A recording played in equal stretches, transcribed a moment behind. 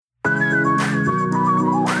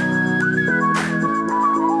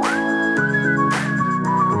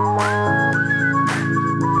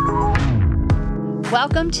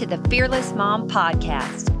Welcome to the Fearless Mom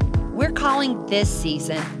Podcast. We're calling this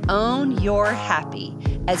season Own Your Happy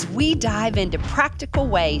as we dive into practical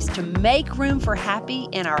ways to make room for happy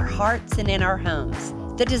in our hearts and in our homes.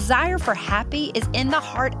 The desire for happy is in the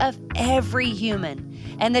heart of every human,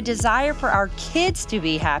 and the desire for our kids to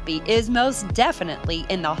be happy is most definitely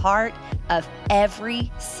in the heart of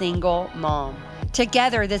every single mom.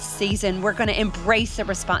 Together this season, we're going to embrace the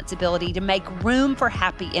responsibility to make room for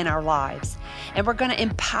happy in our lives. And we're going to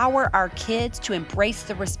empower our kids to embrace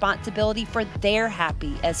the responsibility for their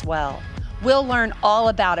happy as well. We'll learn all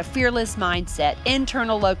about a fearless mindset,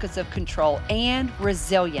 internal locus of control, and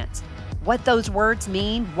resilience. What those words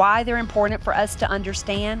mean, why they're important for us to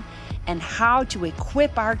understand, and how to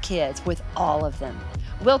equip our kids with all of them.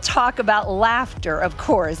 We'll talk about laughter, of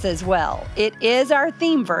course, as well. It is our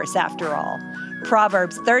theme verse after all.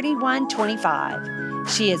 Proverbs 31:25.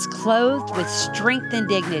 She is clothed with strength and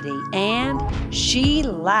dignity, and she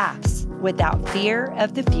laughs without fear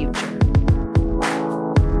of the future.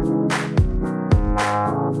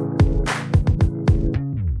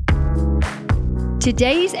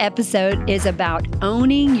 Today's episode is about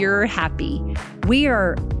owning your happy. We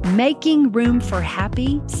are making room for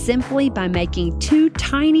happy simply by making two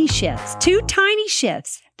tiny shifts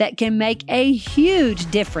that can make a huge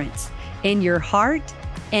difference in your heart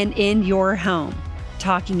and in your home.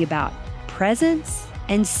 Talking about presence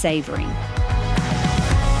and savoring.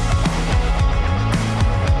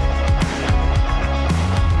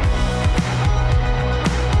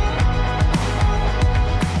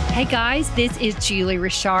 Hey guys, this is Julie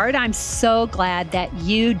Richard. I'm so glad that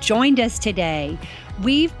you joined us today.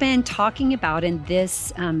 We've been talking about in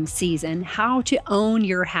this season how to own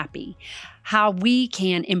your happy, how we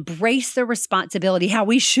can embrace the responsibility, how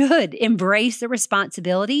we should embrace the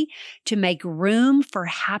responsibility to make room for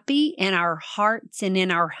happy in our hearts and in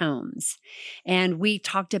our homes. And we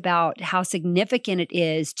talked about how significant it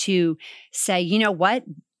is to say, you know what?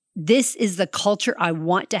 This is the culture I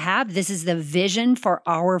want to have. This is the vision for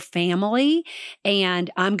our family. And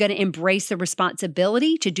I'm going to embrace the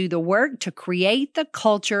responsibility to do the work to create the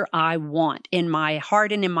culture I want in my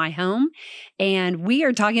heart and in my home. And we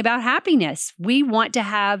are talking about happiness. We want to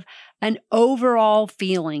have an overall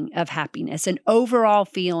feeling of happiness, an overall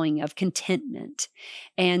feeling of contentment.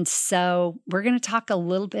 And so we're going to talk a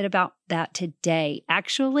little bit about that today.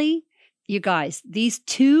 Actually, you guys, these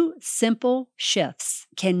two simple shifts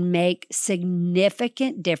can make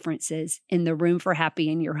significant differences in the room for happy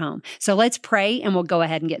in your home. So let's pray and we'll go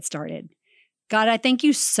ahead and get started. God, I thank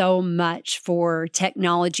you so much for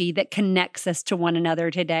technology that connects us to one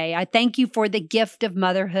another today. I thank you for the gift of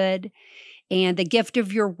motherhood and the gift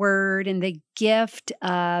of your word and the gift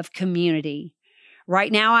of community.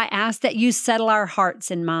 Right now, I ask that you settle our hearts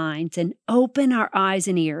and minds and open our eyes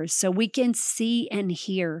and ears so we can see and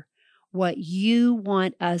hear what you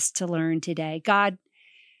want us to learn today. God,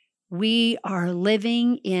 we are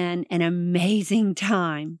living in an amazing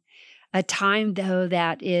time, a time, though,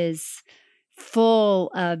 that is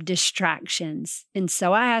full of distractions. And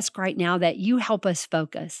so I ask right now that you help us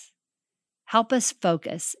focus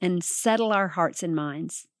and settle our hearts and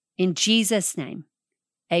minds. In Jesus' name,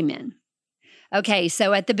 amen. Okay,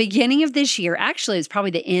 so at the beginning of this year, actually, it's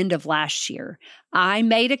probably the end of last year, I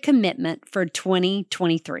made a commitment for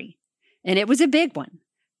 2023. And it was a big one.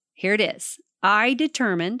 Here it is. I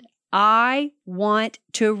determined I want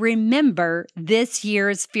to remember this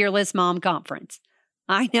year's Fearless Mom Conference.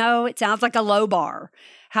 I know it sounds like a low bar.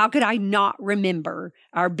 How could I not remember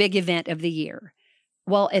our big event of the year?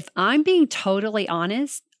 Well, if I'm being totally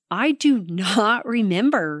honest, I do not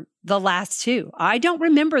remember the last two. I don't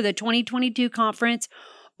remember the 2022 conference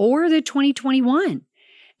or the 2021.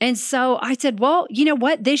 And so I said, well, you know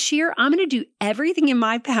what? This year, I'm going to do everything in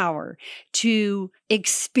my power to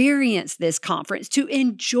experience this conference, to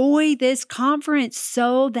enjoy this conference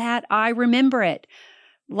so that I remember it.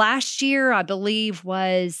 Last year, I believe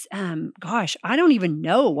was, I don't even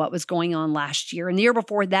know what was going on last year. And the year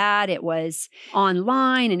before that, it was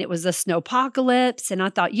online and it was a snowpocalypse. And I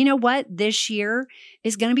thought, you know what? This year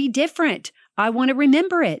is going to be different. I want to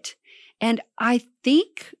remember it. And I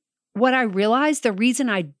think what I realized, the reason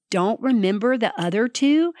I don't remember the other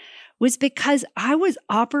two was because I was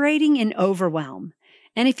operating in overwhelm.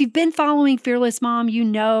 And if you've been following Fearless Mom, you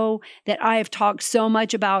know that I have talked so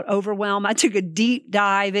much about overwhelm. I took a deep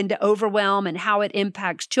dive into overwhelm and how it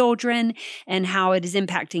impacts children and how it is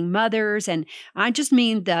impacting mothers. And I just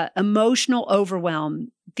mean the emotional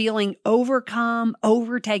overwhelm, feeling overcome,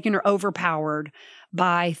 overtaken, or overpowered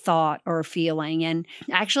by thought or feeling. And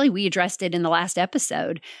actually, we addressed it in the last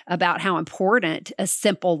episode about how important a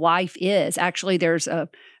simple life is. Actually, there's a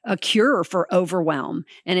cure for overwhelm,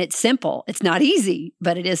 and it's simple. It's not easy,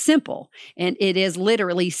 but it is simple. And it is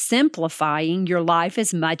literally simplifying your life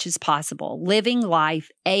as much as possible, living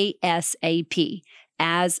life ASAP.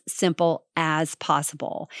 As simple as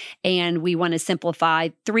possible. And we want to simplify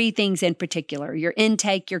 3 things in particular: your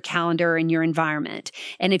intake, your calendar, and your environment.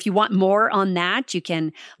 And if you want more on that, you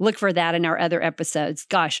can look for that in our other episodes.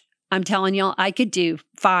 Gosh, I'm telling y'all, I could do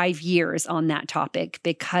 5 years on that topic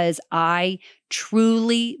because I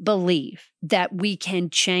truly believe that we can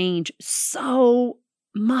change so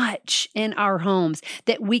much in our homes,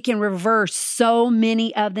 that we can reverse so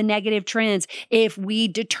many of the negative trends if we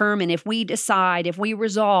determine, if we decide, if we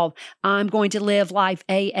resolve, I'm going to live life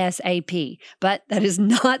ASAP. But that is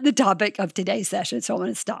not the topic of today's session, so I'm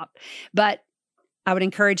going to stop. But I would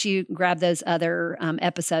encourage you to grab those other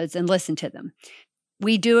episodes and listen to them.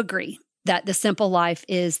 We do agree that the simple life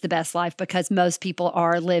is the best life because most people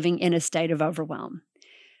are living in a state of overwhelm.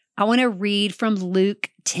 I want to read from Luke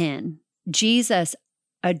 10. Jesus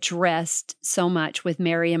addressed so much with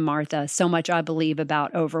Mary and Martha, so much I believe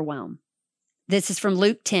about overwhelm. This is from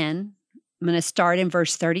Luke 10. I'm going to start in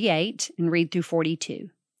verse 38 and read through 42.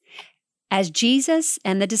 As Jesus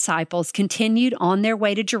and the disciples continued on their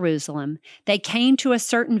way to Jerusalem, they came to a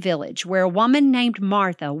certain village where a woman named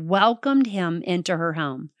Martha welcomed him into her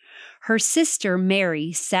home. Her sister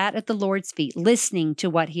Mary sat at the Lord's feet listening to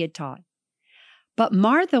what he had taught. But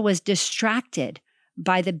Martha was distracted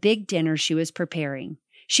by the big dinner she was preparing.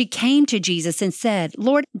 She came to Jesus and said,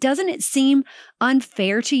 "Lord, doesn't it seem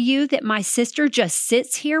unfair to you that my sister just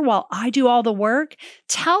sits here while I do all the work?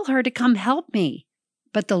 Tell her to come help me."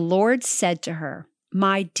 But the Lord said to her,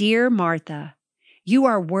 "My dear Martha, you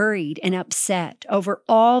are worried and upset over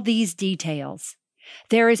all these details.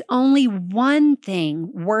 There is only one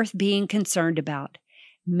thing worth being concerned about.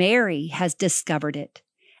 Mary has discovered it,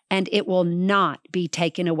 and it will not be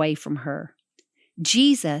taken away from her."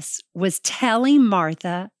 Jesus was telling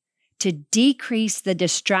Martha to decrease the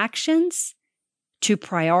distractions, to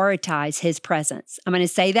prioritize his presence. I'm going to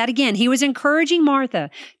say that again. He was encouraging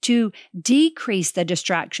Martha to decrease the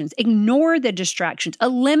distractions, ignore the distractions,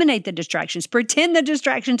 eliminate the distractions, pretend the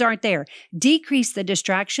distractions aren't there, decrease the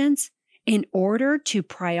distractions in order to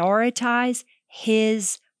prioritize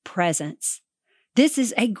his presence. This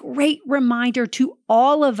is a great reminder to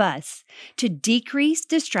all of us to decrease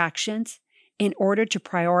distractions in order to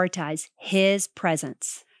prioritize his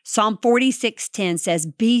presence. Psalm 46:10 says,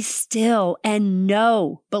 "Be still and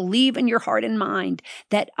know, believe in your heart and mind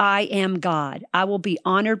that I am God. I will be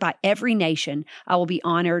honored by every nation. I will be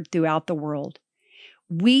honored throughout the world."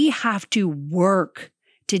 We have to work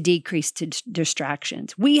to decrease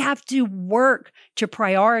distractions. We have to work to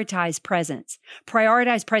prioritize presence.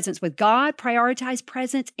 Prioritize presence with God, prioritize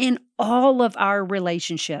presence in all of our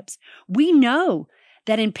relationships. We know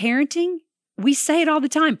that in parenting, we say it all the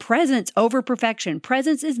time, presence over perfection.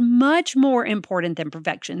 Presence is much more important than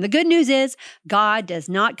perfection. The good news is God does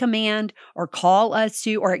not command or call us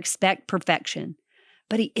to or expect perfection,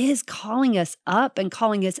 but he is calling us up and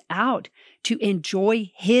calling us out to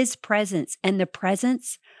enjoy his presence and the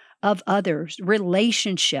presence of others,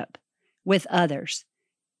 relationship with others.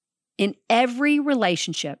 In every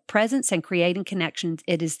relationship, presence and creating connections,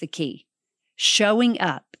 it is the key. Showing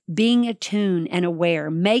up, being attuned and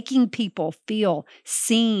aware, making people feel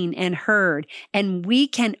seen and heard. And we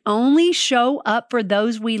can only show up for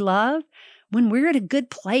those we love when we're at a good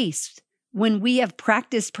place, when we have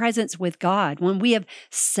practiced presence with God, when we have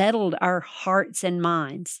settled our hearts and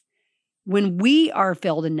minds, when we are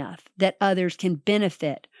filled enough that others can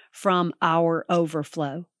benefit from our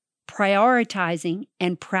overflow. Prioritizing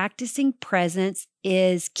and practicing presence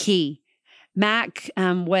is key. Mac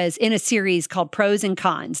was in a series called Pros and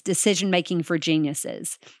Cons, Decision-Making for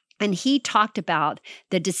Geniuses. And he talked about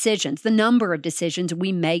the decisions, the number of decisions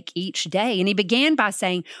we make each day. And he began by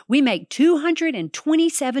saying, we make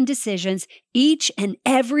 227 decisions each and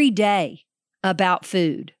every day about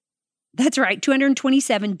food. That's right,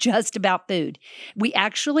 227 just about food.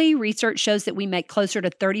 Research shows that we make closer to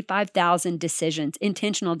 35,000 decisions,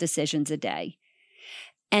 intentional decisions a day.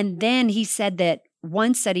 And then he said that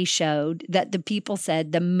one study showed that the people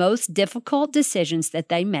said the most difficult decisions that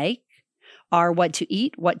they make are what to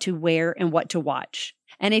eat, what to wear, and what to watch.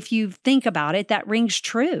 And if you think about it, that rings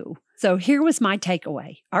true. So here was my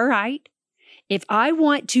takeaway. All right, if I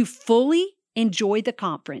want to fully enjoy the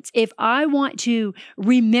conference, if I want to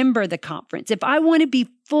remember the conference, if I want to be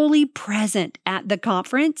fully present at the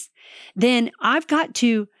conference, then I've got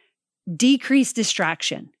to decrease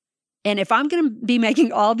distraction. And if I'm going to be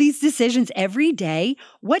making all these decisions every day,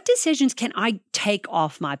 what decisions can I take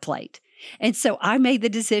off my plate? And so I made the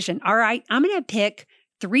decision, all right, I'm going to pick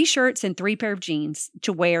 3 shirts and 3 pair of jeans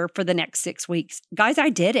to wear for the next 6 weeks. Guys, I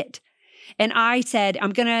did it. And I said,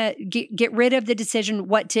 I'm going to get rid of the decision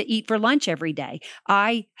what to eat for lunch every day.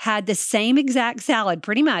 I had the same exact salad,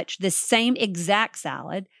 pretty much the same exact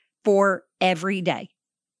salad for every day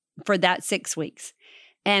for that 6 weeks.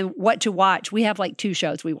 And what to watch, we have like 2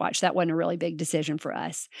 shows we watch. That wasn't a really big decision for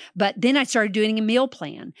us. But then I started doing a meal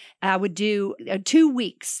plan. I would do 2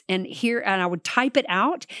 weeks and I would type it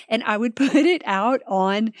out and I would put it out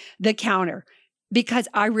on the counter. Because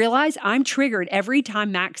I realize I'm triggered every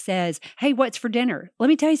time Max says, hey, what's for dinner? Let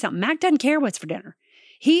me tell you something. Mac doesn't care what's for dinner.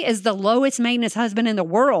 He is the lowest maintenance husband in the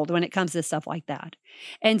world when it comes to stuff like that.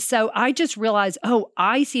 And so I just realized,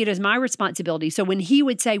 I see it as my responsibility. So when he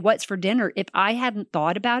would say, what's for dinner? If I hadn't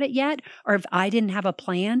thought about it yet, or if I didn't have a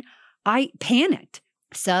plan, I panicked.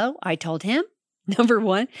 So I told him, number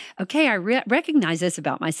one, okay, I recognize this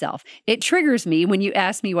about myself. It triggers me when you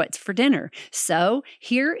ask me what's for dinner. So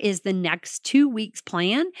here is the next 2 weeks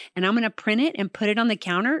plan, and I'm going to print it and put it on the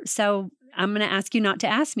counter. So I'm going to ask you not to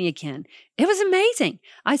ask me again. It was amazing.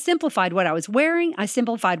 I simplified what I was wearing. I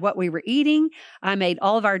simplified what we were eating. I made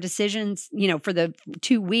all of our decisions, for the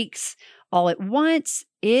 2 weeks all at once.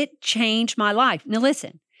 It changed my life. Now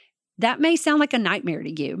listen. That may sound like a nightmare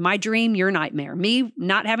to you. My dream, your nightmare. Me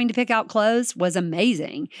not having to pick out clothes was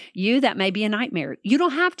amazing. That may be a nightmare. You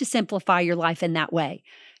don't have to simplify your life in that way.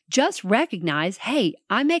 Just recognize, hey,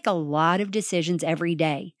 I make a lot of decisions every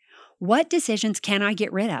day. What decisions can I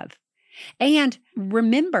get rid of? And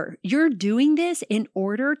remember, you're doing this in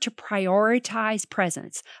order to prioritize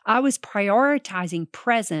presence. I was prioritizing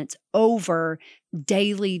presence over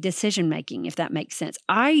daily decision making, if that makes sense.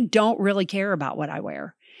 I don't really care about what I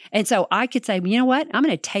wear. And so I could say, you know what? I'm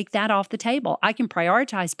going to take that off the table. I can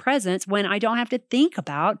prioritize presence when I don't have to think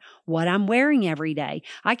about what I'm wearing every day.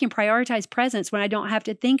 I can prioritize presence when I don't have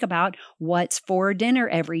to think about what's for dinner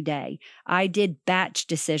every day. I did batch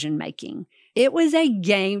decision making. It was a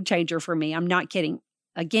game changer for me. I'm not kidding.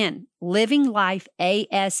 Again, living life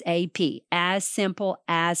ASAP, as simple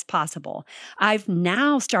as possible. I've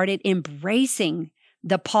now started embracing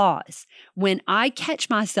the pause. When I catch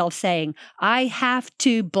myself saying, I have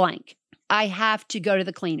to blank, I have to go to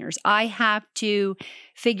the cleaners, I have to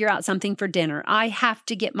figure out something for dinner, I have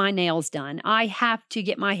to get my nails done, I have to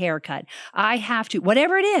get my hair cut, I have to,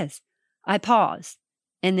 whatever it is, I pause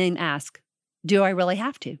and then ask, do I really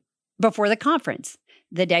have to? Before the conference,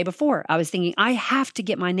 the day before, I was thinking, I have to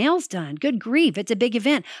get my nails done. Good grief, it's a big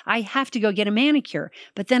event. I have to go get a manicure.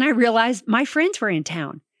 But then I realized my friends were in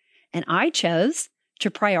town and I chose to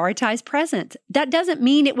prioritize presence. That doesn't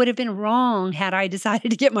mean it would have been wrong had I decided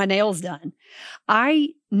to get my nails done. I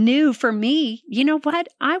knew for me, you know what?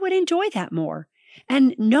 I would enjoy that more.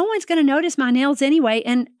 And no one's going to notice my nails anyway,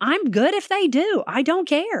 and I'm good if they do. I don't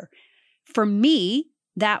care. For me,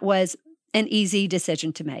 that was an easy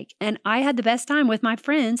decision to make. And I had the best time with my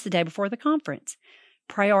friends the day before the conference.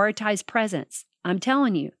 Prioritize presence. I'm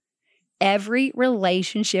telling you, every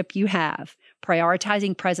relationship you have,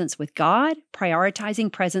 prioritizing presence with God,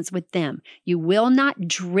 prioritizing presence with them. You will not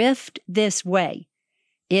drift this way.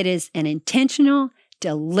 It is an intentional,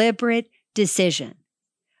 deliberate decision.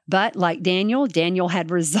 But like Daniel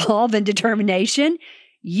had resolve and determination.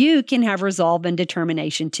 You can have resolve and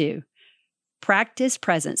determination too. Practice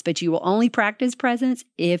presence, but you will only practice presence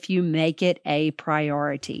if you make it a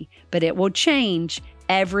priority. But it will change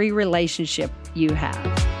every relationship you have.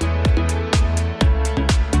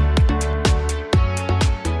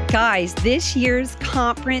 Guys, this year's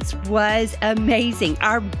conference was amazing,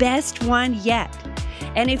 our best one yet.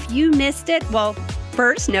 And if you missed it, well,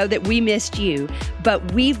 first know that we missed you,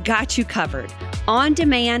 but we've got you covered. On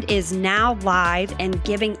Demand is now live and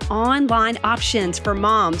giving online options for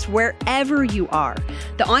moms wherever you are.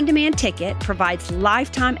 The On Demand ticket provides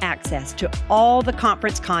lifetime access to all the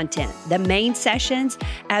conference content, the main sessions,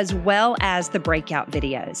 as well as the breakout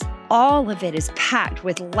videos. All of it is packed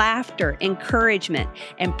with laughter, encouragement,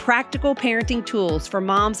 and practical parenting tools for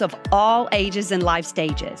moms of all ages and life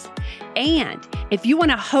stages. And if you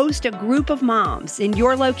want to host a group of moms in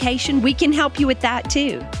your location, we can help you with that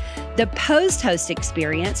too. The post-host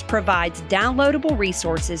experience provides downloadable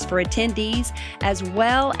resources for attendees as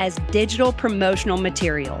well as digital promotional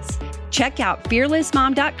materials. Check out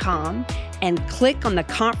fearlessmom.com and click on the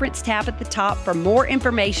conference tab at the top for more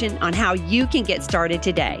information on how you can get started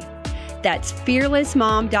today. That's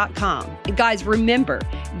fearlessmom.com. And guys, remember,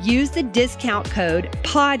 use the discount code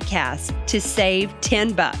PODCAST to save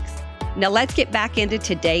 $10. Now let's get back into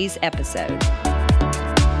today's episode.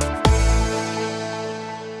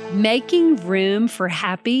 Making room for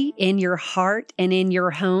happy in your heart and in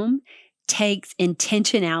your home takes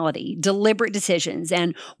intentionality, deliberate decisions.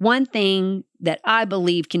 And one thing that I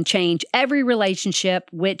believe can change every relationship,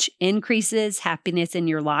 which increases happiness in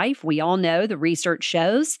your life. We all know the research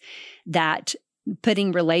shows that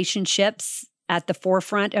putting relationships at the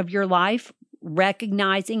forefront of your life,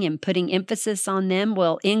 recognizing and putting emphasis on them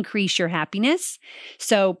will increase your happiness.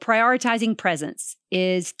 So prioritizing presence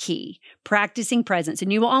is key. Practicing presence.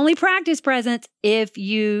 And you will only practice presence if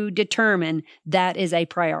you determine that is a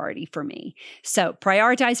priority for me. So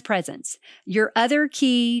prioritize presence. Your other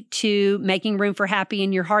key to making room for happy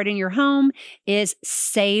in your heart and your home is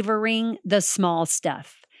savoring the small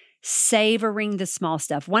stuff. Savoring the small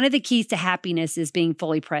stuff. One of the keys to happiness is being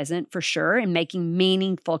fully present for sure and making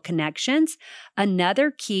meaningful connections.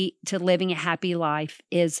 Another key to living a happy life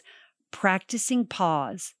is practicing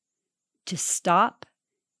pause to stop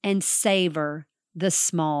and savor the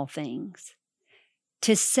small things.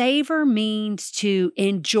 To savor means to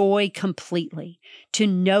enjoy completely, to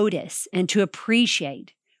notice and to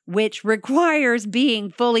appreciate, which requires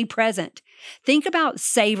being fully present. Think about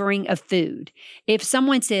savoring a food. If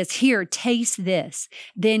someone says, here, taste this,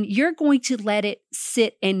 then you're going to let it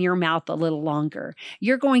sit in your mouth a little longer.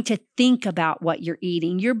 You're going to think about what you're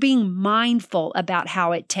eating. You're being mindful about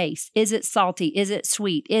how it tastes. Is it salty? Is it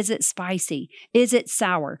sweet? Is it spicy? Is it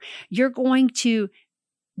sour? You're going to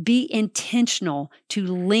be intentional to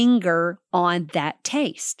linger on that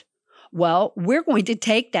taste. Well, we're going to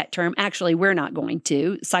take that term. Actually, we're not going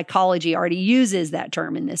to. Psychology already uses that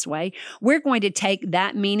term in this way. We're going to take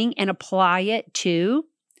that meaning and apply it to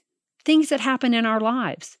things that happen in our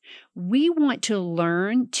lives. We want to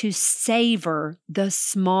learn to savor the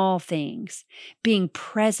small things, being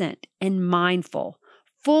present and mindful,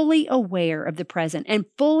 fully aware of the present and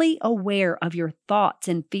fully aware of your thoughts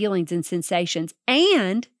and feelings and sensations,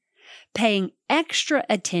 and paying extra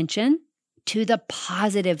attention to the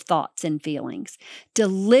positive thoughts and feelings,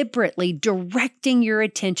 deliberately directing your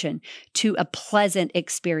attention to a pleasant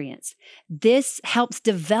experience. This helps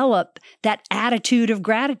develop that attitude of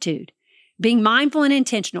gratitude. Being mindful and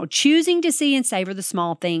intentional, choosing to see and savor the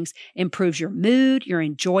small things improves your mood, your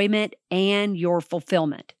enjoyment, and your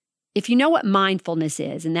fulfillment. If you know what mindfulness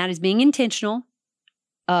is, and that is being intentional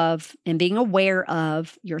of and being aware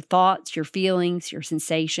of your thoughts, your feelings, your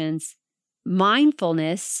sensations,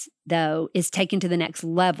 mindfulness, though, is taken to the next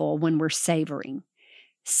level when we're savoring.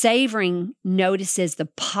 Savoring notices the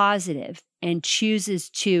positive and chooses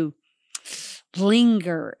to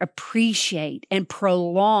linger, appreciate, and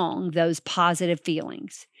prolong those positive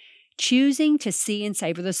feelings. Choosing to see and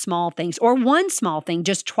savor the small things, or one small thing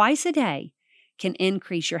just twice a day, can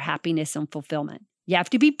increase your happiness and fulfillment. You have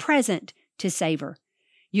to be present to savor.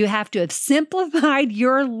 You have to have simplified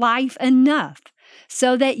your life enough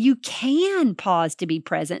so that you can pause to be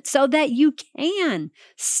present, so that you can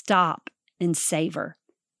stop and savor.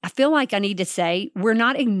 I feel like I need to say we're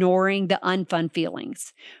not ignoring the unfun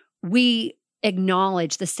feelings. We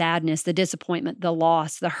acknowledge the sadness, the disappointment, the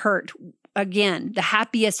loss, the hurt. Again, the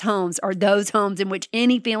happiest homes are those homes in which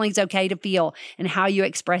any feeling's okay to feel and how you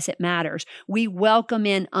express it matters. We welcome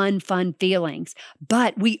in unfun feelings,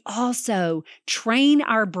 but we also train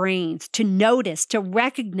our brains to notice, to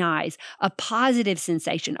recognize a positive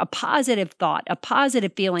sensation, a positive thought, a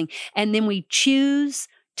positive feeling, and then we choose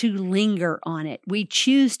to linger on it. We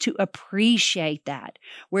choose to appreciate that.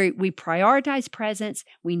 We prioritize presence,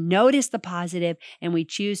 we notice the positive, and we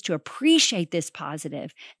choose to appreciate this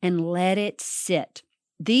positive and let it sit.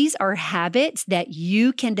 These are habits that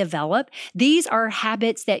you can develop. These are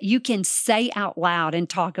habits that you can say out loud and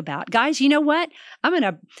talk about. Guys, you know what? I'm going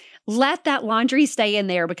to let that laundry stay in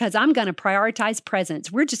there because I'm going to prioritize presence.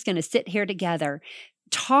 We're just going to sit here together.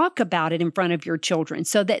 Talk about it in front of your children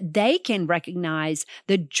so that they can recognize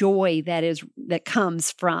the joy that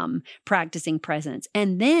comes from practicing presence,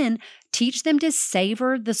 and then teach them to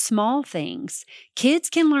savor the small things. Kids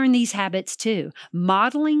can learn these habits too.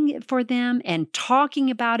 Modeling it for them and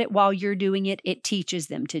talking about it while you're doing it, it teaches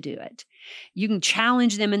them to do it. You can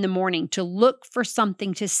challenge them in the morning to look for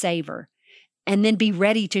something to savor and then be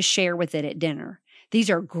ready to share with it at dinner. These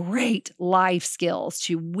are great life skills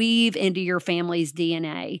to weave into your family's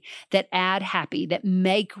DNA that add happy, that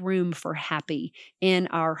make room for happy in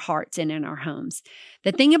our hearts and in our homes.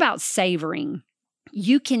 The thing about savoring,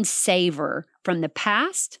 you can savor from the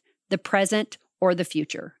past, the present, or the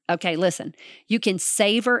future. Okay, listen, you can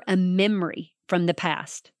savor a memory from the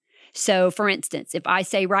past. So for instance, if I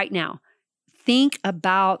say right now, think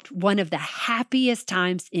about one of the happiest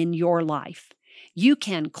times in your life. You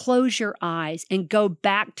can close your eyes and go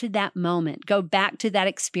back to that moment, go back to that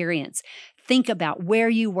experience. Think about where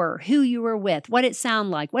you were, who you were with, what it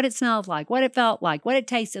sounded like, what it smelled like, what it felt like, what it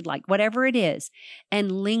tasted like, whatever it is,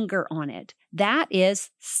 and linger on it. That is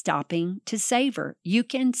stopping to savor. You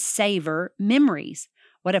can savor memories.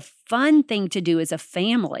 What a fun thing to do as a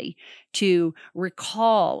family, to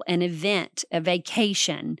recall an event, a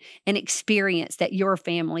vacation, an experience that your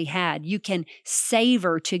family had. You can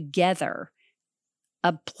savor together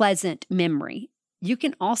a pleasant memory. You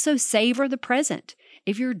can also savor the present.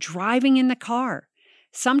 If you're driving in the car,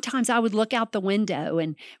 sometimes I would look out the window,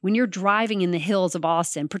 and when you're driving in the hills of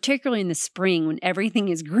Austin, particularly in the spring when everything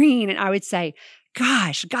is green, and I would say,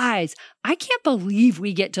 gosh, guys, I can't believe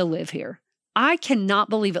we get to live here. I cannot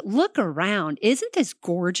believe it. Look around. Isn't this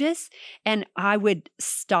gorgeous? And I would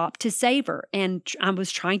stop to savor. And I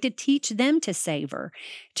was trying to teach them to savor,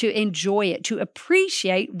 to enjoy it, to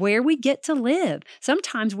appreciate where we get to live.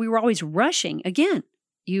 Sometimes we were always rushing. Again,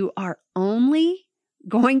 you are only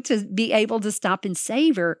going to be able to stop and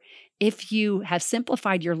savor if you have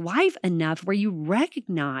simplified your life enough where you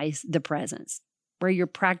recognize the presence, where you're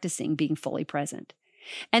practicing being fully present.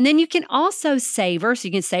 And then you can also savor, so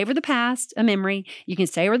you can savor the past, a memory, you can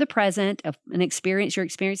savor the present, of an experience you're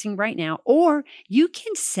experiencing right now, or you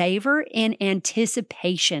can savor in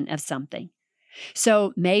anticipation of something.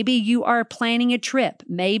 So maybe you are planning a trip.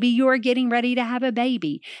 Maybe you are getting ready to have a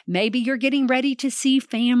baby. Maybe you're getting ready to see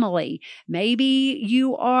family. Maybe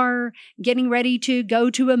you are getting ready to go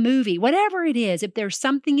to a movie. Whatever it is, if there's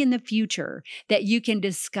something in the future that you can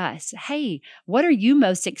discuss, hey, what are you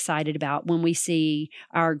most excited about when we see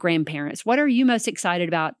our grandparents? What are you most excited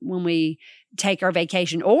about when we take our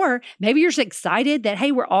vacation? Or maybe you're just excited that,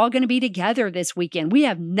 hey, we're all going to be together this weekend. We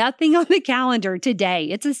have nothing on the calendar today.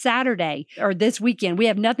 It's a Saturday, or this weekend. We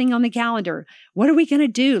have nothing on the calendar. What are we going to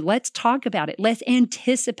do? Let's talk about it. Let's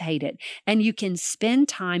anticipate it. And you can spend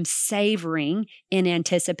time savoring in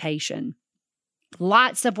anticipation.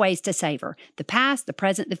 Lots of ways to savor: the past, the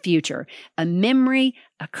present, the future, a memory,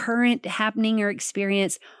 a current happening or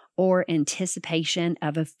experience, or anticipation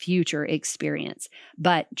of a future experience.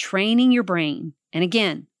 But training your brain, and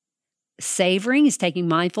again, savoring is taking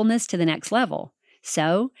mindfulness to the next level.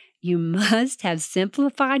 So you must have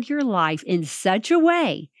simplified your life in such a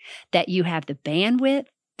way that you have the bandwidth,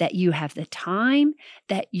 that you have the time,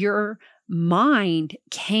 that your mind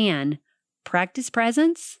can practice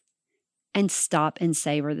presence and stop and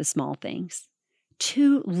savor the small things.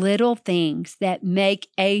 2 little things that make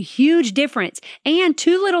a huge difference, and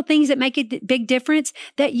 2 little things that make a big difference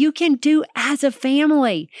that you can do as a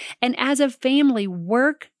family. And as a family,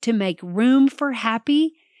 work to make room for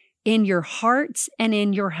happy in your hearts and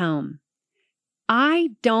in your home.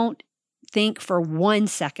 I don't think for 1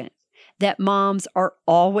 second that moms are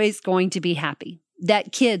always going to be happy,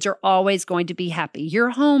 that kids are always going to be happy.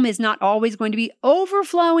 Your home is not always going to be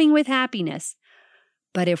overflowing with happiness.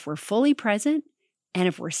 But if we're fully present, and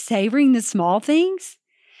if we're savoring the small things,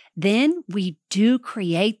 then we do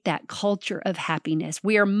create that culture of happiness.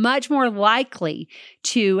 We are much more likely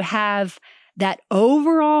to have that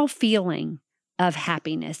overall feeling of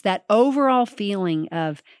happiness, that overall feeling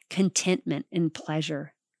of contentment and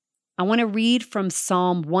pleasure. I want to read from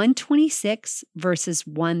Psalm 126, verses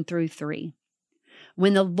 1 through 3.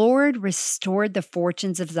 When the Lord restored the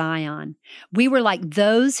fortunes of Zion, we were like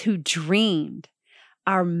those who dreamed.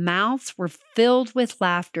 Our mouths were filled with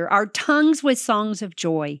laughter, our tongues with songs of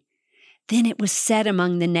joy. Then it was said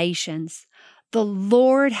among the nations, the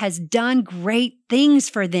Lord has done great things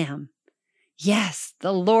for them. Yes,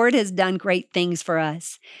 the Lord has done great things for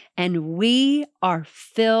us, and we are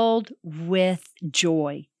filled with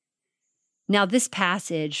joy. Now, this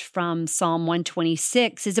passage from Psalm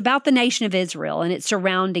 126 is about the nation of Israel and its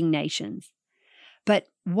surrounding nations. But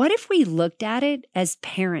what if we looked at it as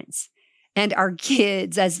parents and our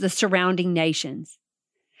kids as the surrounding nations?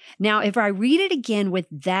 Now, if I read it again with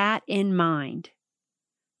that in mind,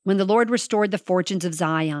 when the Lord restored the fortunes of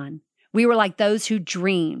Zion, we were like those who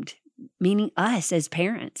dreamed, meaning us as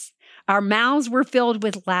parents. Our mouths were filled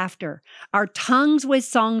with laughter, our tongues with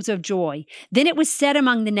songs of joy. Then it was said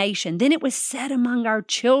among the nation, then it was said among our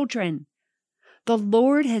children, the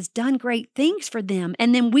Lord has done great things for them.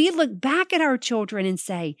 And then we look back at our children and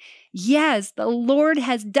say, yes, the Lord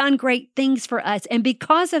has done great things for us. And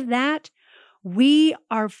because of that, we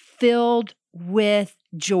are filled with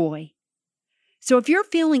joy. So if you're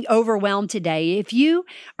feeling overwhelmed today, if you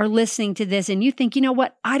are listening to this and you think, you know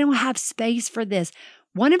what, I don't have space for this.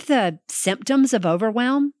 One of the symptoms of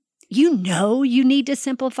overwhelm, you know you need to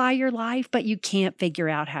simplify your life, but you can't figure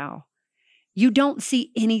out how. You don't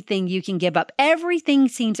see anything you can give up. Everything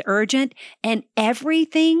seems urgent, and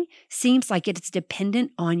everything seems like it's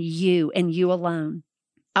dependent on you and you alone.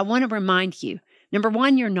 I want to remind you, number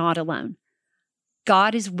one, you're not alone.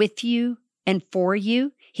 God is with you and for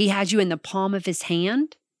you. He has you in the palm of his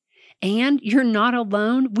hand. And you're not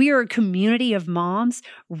alone. We are a community of moms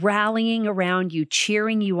rallying around you,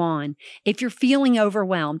 cheering you on. If you're feeling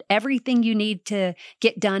overwhelmed, everything you need to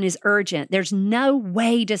get done is urgent. There's no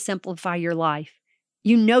way to simplify your life.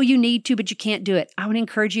 You know you need to, but you can't do it. I would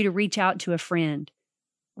encourage you to reach out to a friend.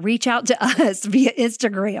 Reach out to us via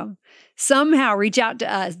Instagram. Somehow reach out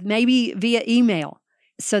to us, maybe via email,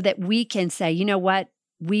 so that we can say, you know what?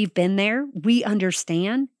 We've been there. We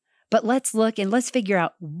understand. But let's look and let's figure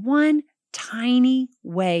out one tiny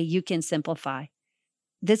way you can simplify.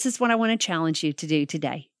 This is what I want to challenge you to do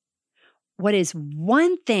today. What is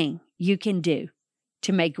one thing you can do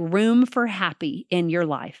to make room for happy in your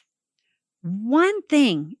life? One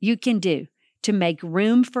thing you can do to make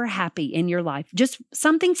room for happy in your life. Just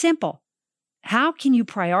something simple. How can you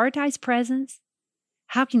prioritize presence?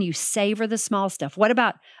 How can you savor the small stuff? What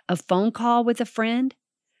about a phone call with a friend?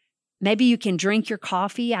 Maybe you can drink your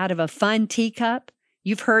coffee out of a fun teacup.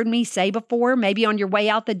 You've heard me say before, maybe on your way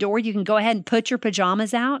out the door, you can go ahead and put your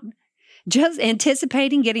pajamas out. Just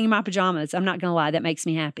anticipating getting in my pajamas. I'm not going to lie, that makes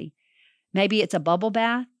me happy. Maybe it's a bubble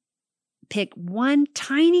bath. Pick one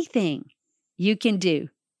tiny thing you can do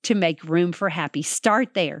to make room for happy.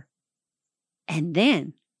 Start there and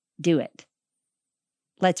then do it.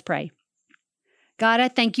 Let's pray. God, I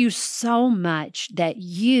thank you so much that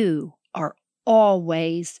you are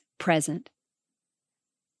always present.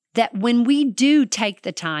 That when we do take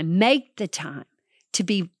the time, make the time to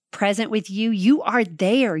be present with you, you are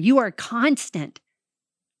there. You are constant.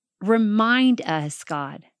 Remind us,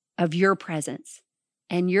 God, of your presence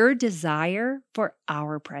and your desire for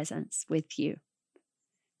our presence with you.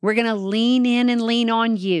 We're going to lean in and lean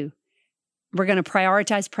on you. We're going to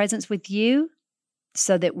prioritize presence with you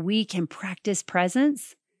so that we can practice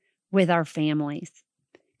presence with our families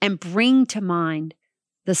and bring to mind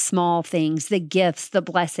the small things, the gifts, the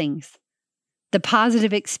blessings, the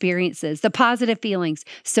positive experiences, the positive feelings,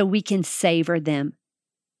 so we can savor them.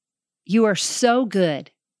 You are so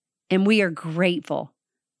good, and we are grateful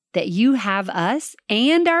that you have us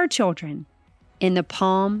and our children in the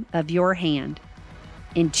palm of your hand.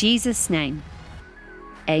 In Jesus' name,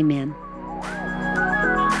 amen.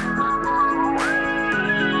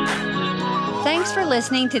 Thanks for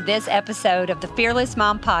listening to this episode of the Fearless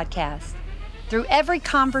Mom Podcast. Through every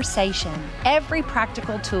conversation, every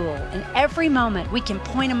practical tool, and every moment we can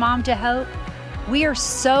point a mom to hope, we are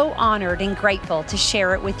so honored and grateful to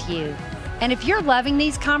share it with you. And if you're loving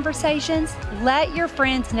these conversations, let your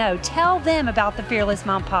friends know. Tell them about the Fearless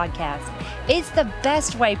Mom Podcast. It's the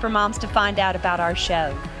best way for moms to find out about our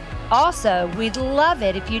show. Also, we'd love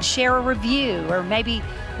it if you'd share a review or maybe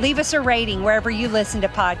leave us a rating wherever you listen to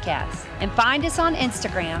podcasts. And find us on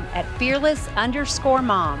Instagram at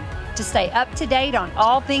fearless_mom. to stay up to date on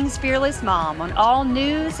all things Fearless Mom, on all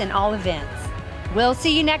news and all events. We'll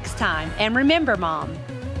see you next time. And remember, Mom,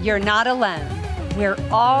 you're not alone. We're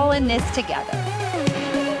all in this together.